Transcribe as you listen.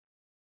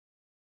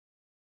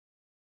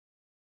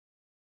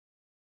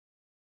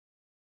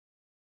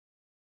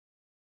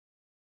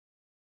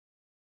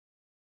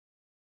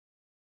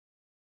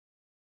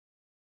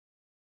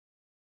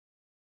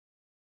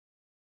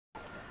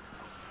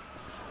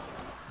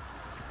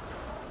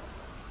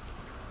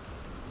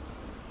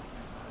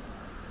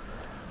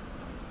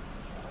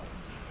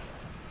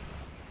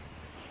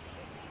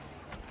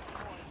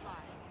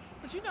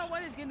But you know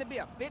what? It's getting to be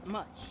a bit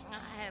much.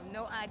 I have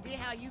no idea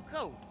how you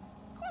cope.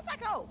 Of course I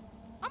cope.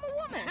 I'm a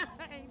woman.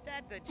 Ain't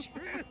that the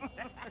truth?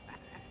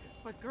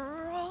 But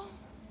girl,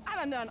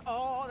 I done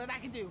all that I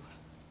can do.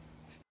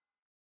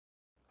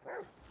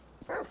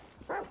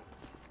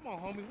 Come on,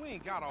 homie, we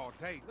ain't got all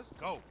day. Let's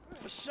go.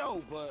 For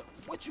sure, but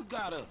what you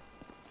got up?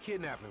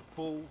 Kidnapping,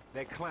 fool.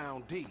 That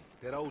clown D.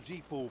 That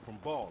OG fool from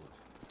Ballers.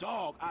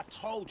 Dog, I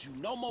told you,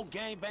 no more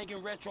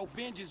gang-banging retro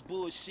vengeance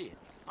bullshit.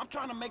 I'm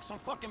trying to make some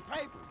fucking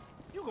paper.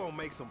 You gonna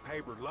make some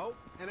paper, Lo,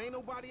 and ain't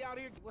nobody out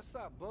here. What's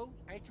up, boo?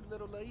 Ain't you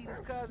little Laida's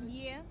cousin?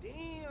 Yeah. Damn,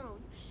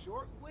 you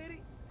short with it?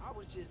 I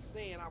was just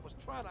saying I was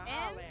trying to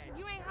holler at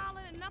You ain't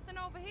hollering at nothing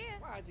over here.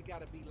 Why has it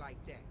gotta be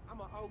like that? I'm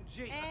an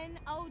OG. And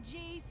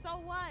OG, so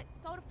what?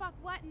 So the fuck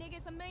what, nigga?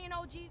 It's a million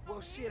OGs Well,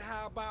 over shit, here.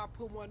 how about I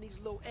put one of these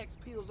little X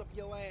pills up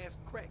your ass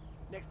crack?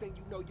 Next thing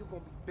you know, you're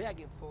gonna be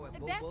begging for it,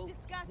 boo-boo. That's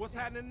disgusting. What's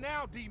happening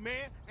now,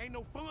 D-man? Ain't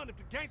no fun if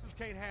the gangsters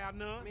can't have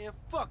none. Man,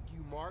 fuck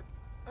you, Mark.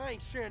 I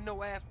ain't sharing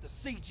no ass with the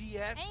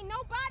CGF. Ain't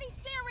nobody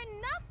sharing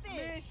nothing.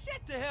 Man,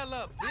 shut the hell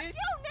up, fuck bitch. you,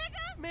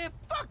 nigga. Man,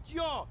 fuck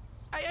y'all.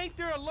 Hey, ain't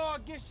there a law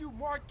against you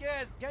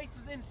mark-ass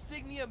gangsters,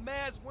 insignia,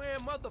 mask-wearing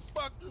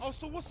motherfuckers? Oh,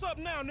 so what's up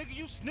now, nigga?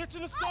 You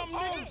snitching or something,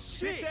 Oh, nigga?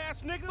 shit.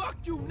 Bitch-ass nigga? Fuck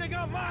you,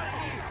 nigga. I'm out of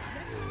here.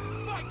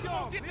 Fuck Come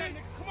y'all, on, get that bitch.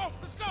 nigga. Come on,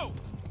 let's go.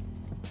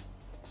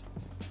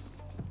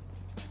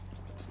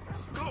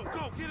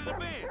 Go, get in the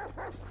van.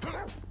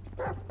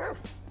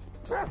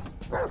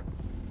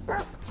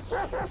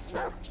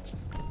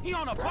 He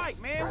on a bike,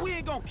 man. We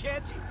ain't gonna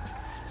catch him.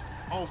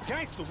 Oh,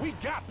 gangster, we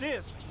got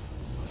this.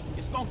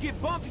 It's gonna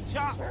get bumpy,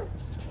 Chop.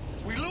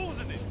 We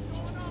losing it.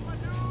 What's going on, my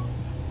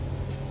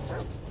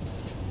dude?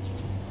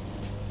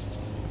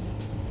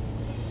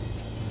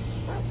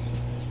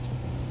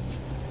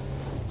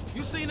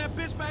 You seen that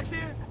bitch back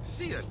there?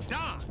 She a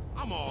dime.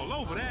 I'm all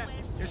over that.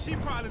 And she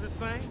probably the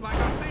same. Like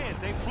I said,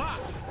 they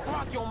blocked.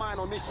 Flock your mind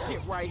on this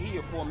shit right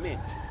here for a minute.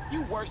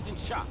 You worse than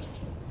Chop.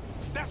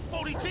 That's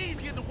 40 G's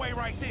getting away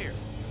right there.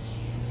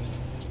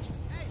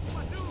 Hey,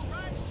 my dude,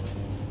 right?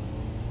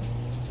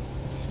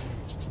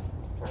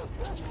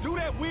 Do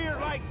that weird,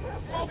 like,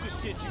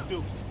 focus shit you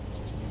do.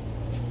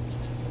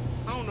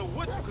 I don't know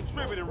what you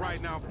contributing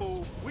right now,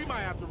 fool. We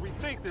might have to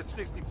rethink this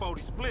 60-40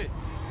 split.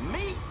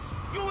 Me?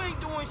 You ain't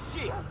doing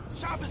shit.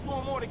 Chop is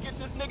doing more to get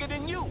this nigga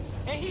than you.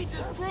 And he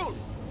just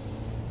drooling.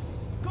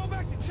 Go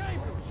back to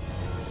chamber.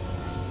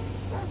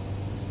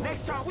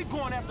 Next time we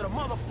going after the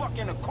motherfucker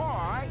in the car,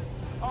 all right?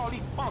 All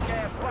these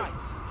punk-ass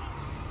bikes.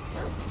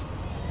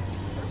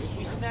 If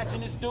we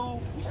snatching this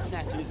dude, we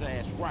snatching his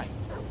ass right.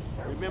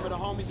 Remember the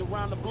homies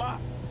around the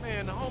block?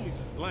 Man, the homies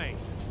is lame.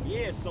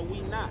 Yeah, so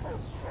we not.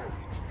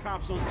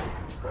 Cops on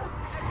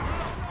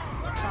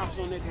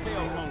their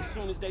cell phone as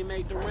soon as they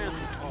made the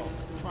ransom call.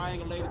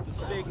 Triangulated the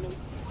signal.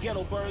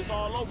 Ghetto birds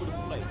all over the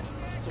place.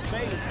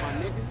 Surveillance, my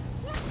nigga.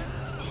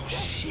 Oh,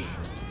 shit.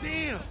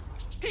 Damn.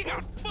 He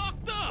got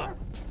fucked up.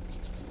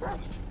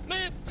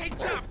 Man, take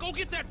Chop. Go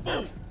get that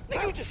fool.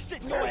 Nigga, you just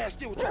sitting your ass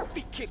there with your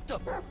feet kicked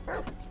up.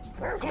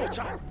 Come on,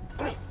 Chop.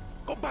 Come on.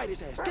 Go bite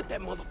his ass. Get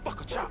that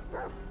motherfucker, Chop.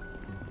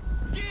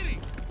 Get him.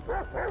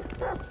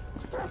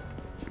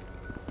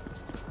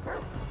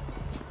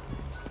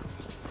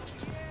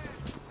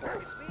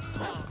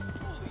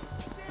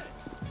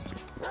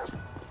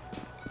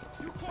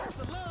 You crossed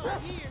the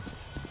line here.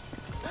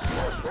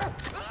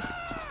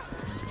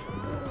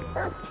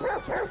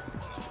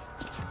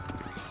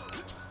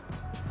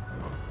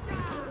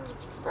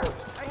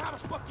 Hey, how the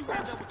fuck you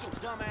end up with your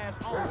dumb ass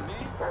owner,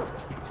 man?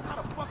 How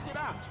the fuck did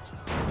I?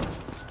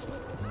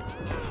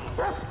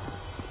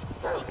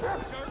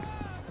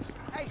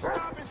 Hey,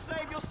 stop and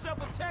save yourself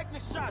a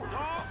tetanus shot,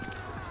 dog.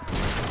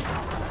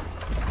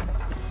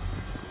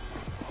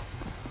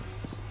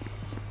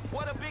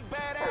 What a big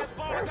badass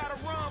baller gotta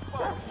run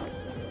for?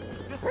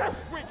 This is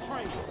sprint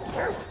training.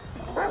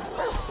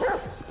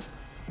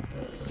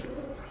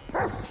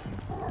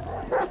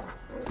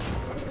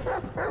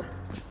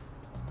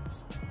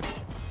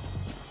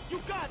 You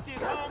got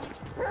this, homie.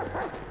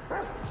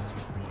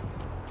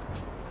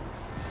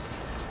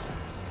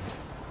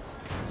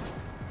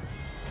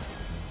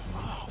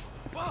 Oh,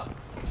 fuck.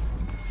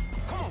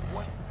 Come on,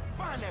 boy.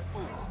 Find that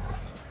fool.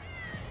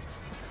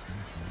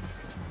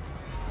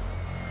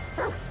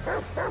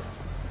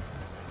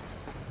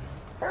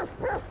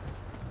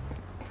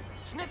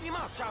 Sniff him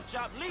out, Chop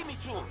Chop. Lead me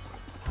to him.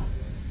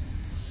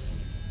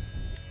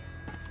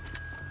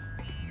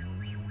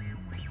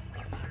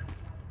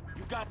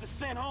 You got the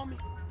scent, homie?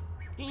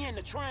 He in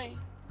the train.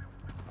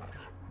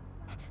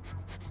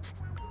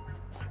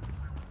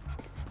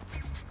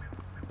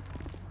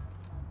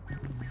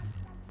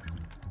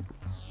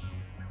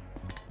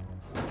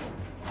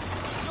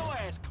 Your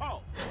ass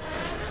caught.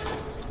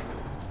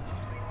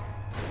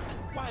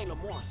 Why ain't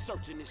Lamar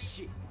searching this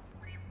shit?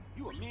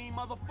 You a mean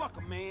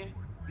motherfucker, man.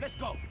 Let's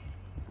go.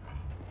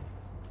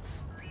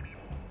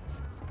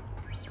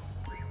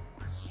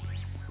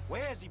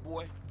 Where is he,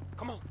 boy?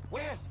 Come on,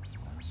 where is he?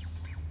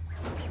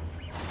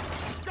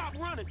 Stop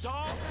running,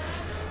 dog!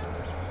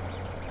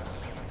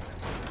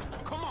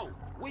 Come on,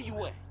 where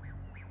you at?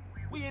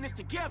 We in this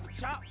together,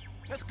 Chop.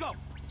 Let's go.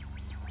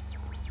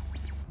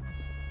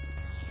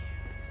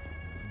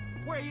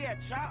 Where he at,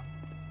 Chop?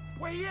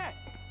 Where he at?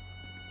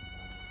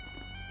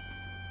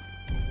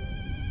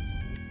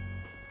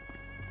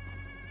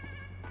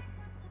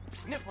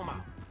 Sniff him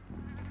out.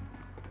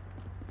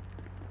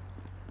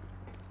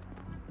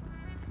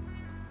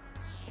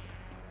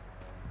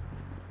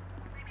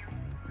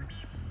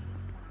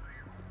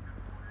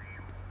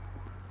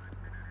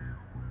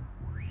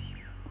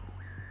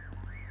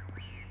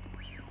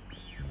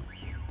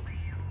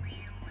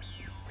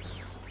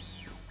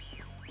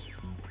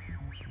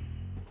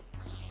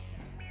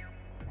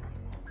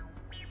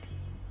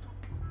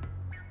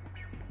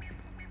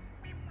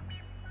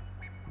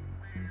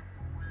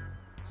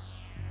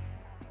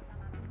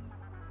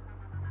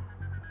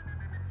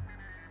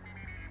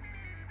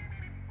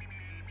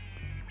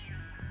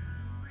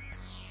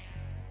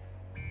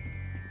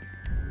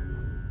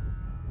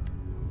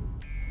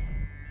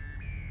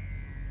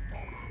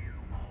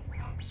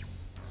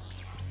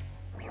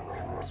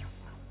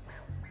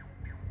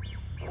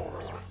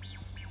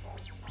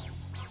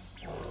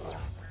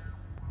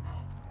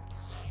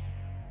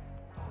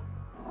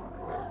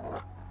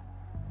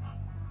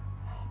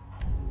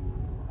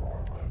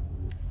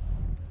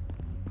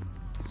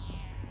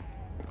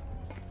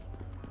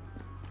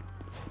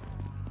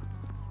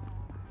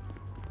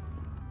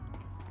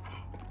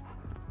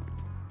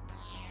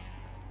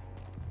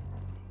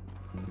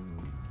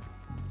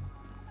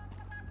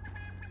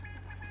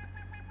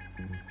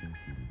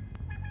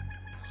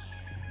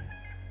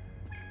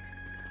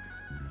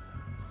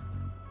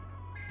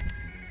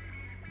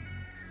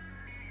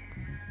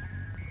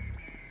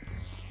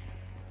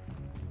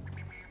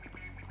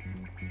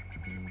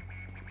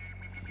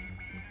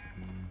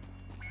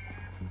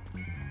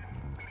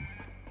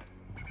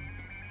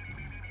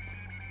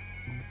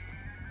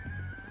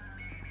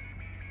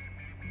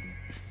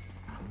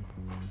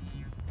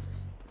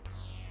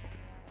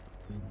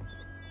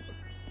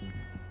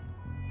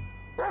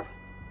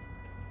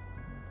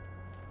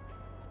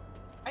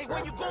 Hey,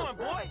 where you going,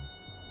 boy?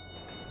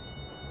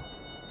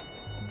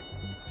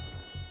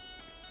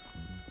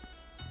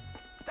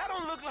 That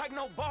don't look like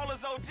no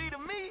baller's OG to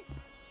me.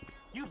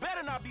 You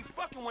better not be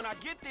fucking when I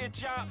get there,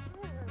 Chop.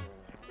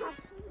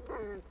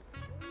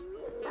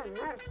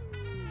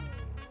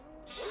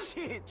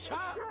 Shit,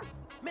 Chop.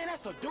 Man,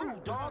 that's a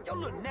dude, dog. Your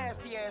little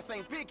nasty ass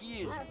ain't picky, is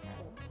you?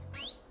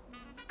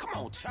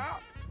 Come on,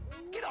 Chop.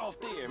 Get off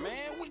there,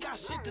 man. We got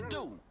shit to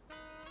do.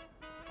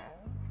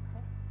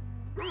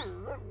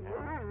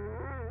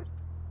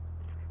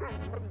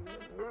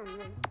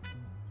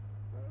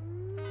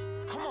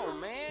 Come on,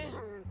 man.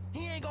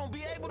 He ain't gonna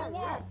be able to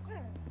walk.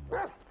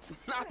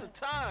 Not the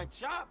time,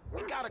 Chop.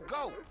 We gotta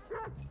go.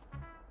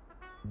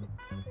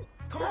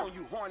 Come on,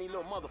 you horny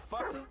little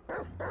motherfucker.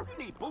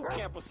 You need boot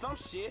camp or some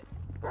shit.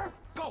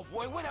 Go,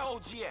 boy. Where the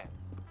OG at?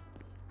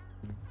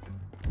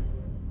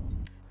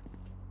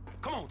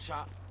 Come on,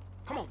 Chop.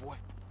 Come on, boy.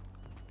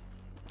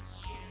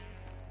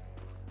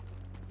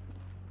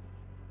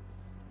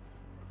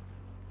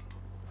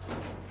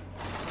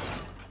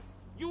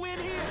 You in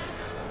here?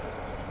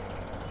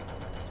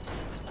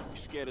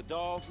 You scared of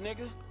dogs,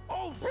 nigga?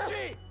 Oh,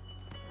 shit!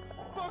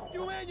 Fuck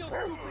you and your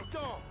stupid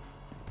dog!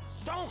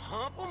 Don't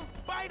hump him.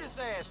 Bite his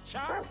ass,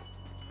 Chop.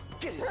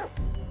 Get his ass.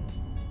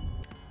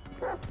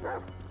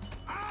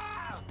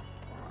 Ah!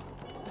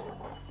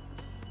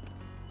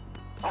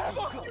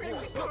 Fuck you,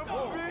 son of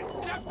a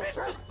bitch! That bitch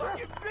just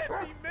fucking bit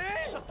me,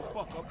 man! Shut the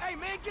fuck up. Hey,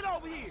 man, get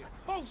over here!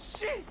 Oh,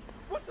 shit!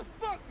 What the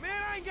fuck,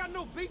 man? I ain't got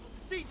no beef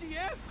with the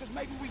CGF! Cause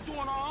maybe we doing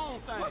our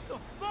own thing. What the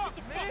fuck,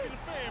 man? Fuck the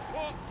fan,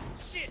 punk.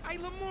 Shit! Hey,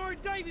 Lamar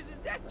Davis, is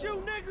that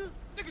you, nigga?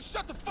 Nigga,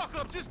 shut the fuck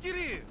up. Just get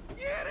in.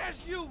 Yeah,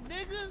 that's you,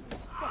 nigga!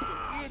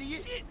 Fucking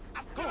idiot! Shit.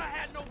 I said I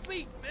had no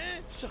beef,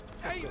 man! Shut the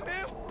fuck Hey, up.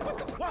 man, what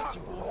the fuck?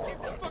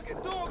 Get this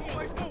fucking dog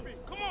away from me!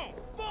 Come on.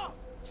 Fuck!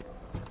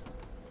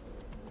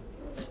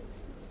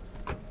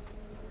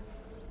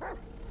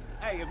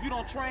 Hey, if you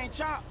don't train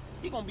Chop,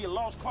 he gonna be a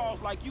lost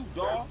cause like you,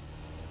 dog.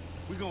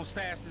 We gonna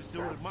stash this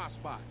dude at my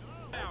spot.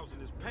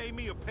 1,000 is pay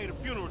me or pay the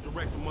funeral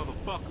director,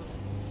 motherfucker.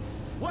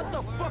 What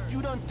the fuck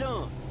you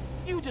done?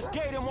 You just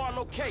gave him our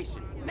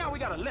location. Now we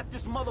gotta let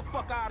this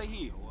motherfucker out of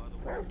here.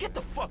 Get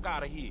the fuck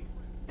out of here.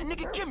 And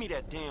nigga, give me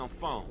that damn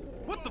phone.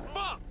 What the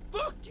fuck?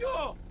 Fuck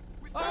y'all!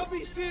 I'll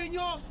be seeing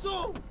y'all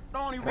soon! The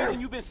only reason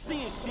you been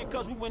seeing shit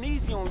cause we went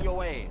easy on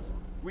your ass.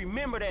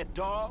 Remember that,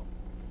 dog.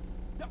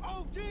 The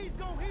OG's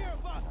gonna hear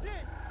about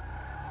this!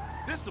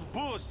 This some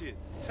bullshit.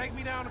 Take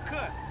me down the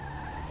cut.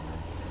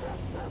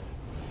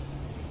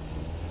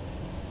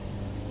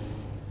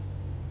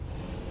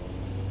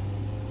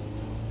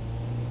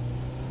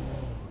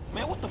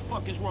 Man, what the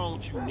fuck is wrong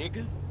with you,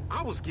 nigga?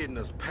 I was getting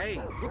us paid.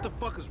 What the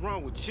fuck is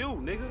wrong with you,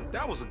 nigga?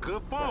 That was a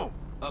good phone.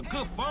 A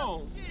good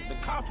phone? The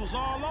cops was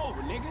all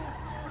over, nigga.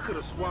 I could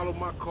have swallowed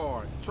my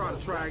card, trying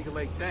to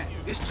triangulate that.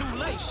 It's too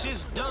late,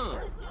 shit's done.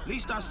 At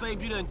least I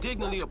saved you the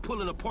indignity of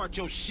pulling apart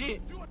your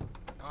shit.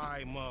 All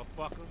right,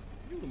 motherfucker.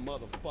 You the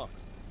motherfucker.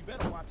 You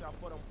better watch out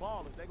for them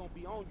ballers. They gonna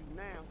be on you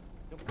now.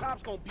 Them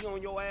cops gonna be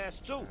on your ass,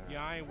 too.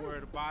 Yeah, I ain't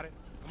worried about it.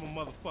 I'm a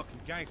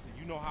motherfucking gangster.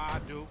 You know how I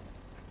do.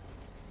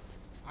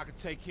 I can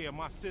take care of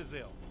my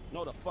sizzle.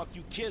 No, the fuck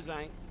you kids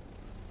ain't.